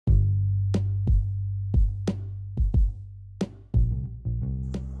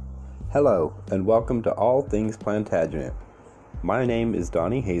Hello, and welcome to All Things Plantagenet. My name is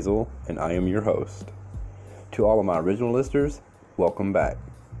Donnie Hazel, and I am your host. To all of my original listeners, welcome back.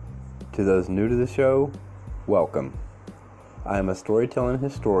 To those new to the show, welcome. I am a storytelling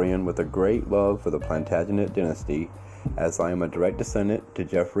historian with a great love for the Plantagenet dynasty, as I am a direct descendant to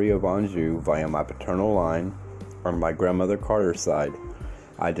Geoffrey of Anjou via my paternal line, on my grandmother Carter's side.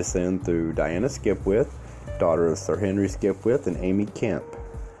 I descend through Diana Skipwith, daughter of Sir Henry Skipwith and Amy Kemp.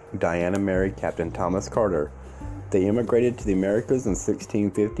 Diana married Captain Thomas Carter. They immigrated to the Americas in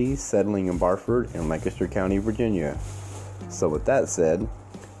 1650, settling in Barford in Lancaster County, Virginia. So with that said,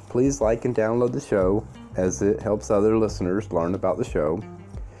 please like and download the show, as it helps other listeners learn about the show.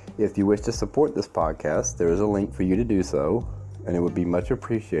 If you wish to support this podcast, there is a link for you to do so, and it would be much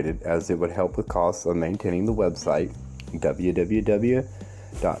appreciated, as it would help with costs of maintaining the website,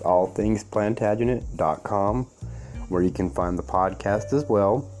 www.allthingsplantagenet.com, where you can find the podcast as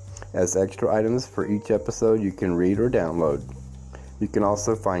well as extra items for each episode you can read or download. You can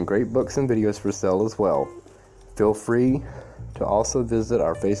also find great books and videos for sale as well. Feel free to also visit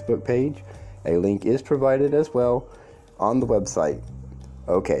our Facebook page. A link is provided as well on the website.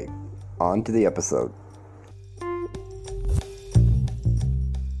 Okay, on to the episode.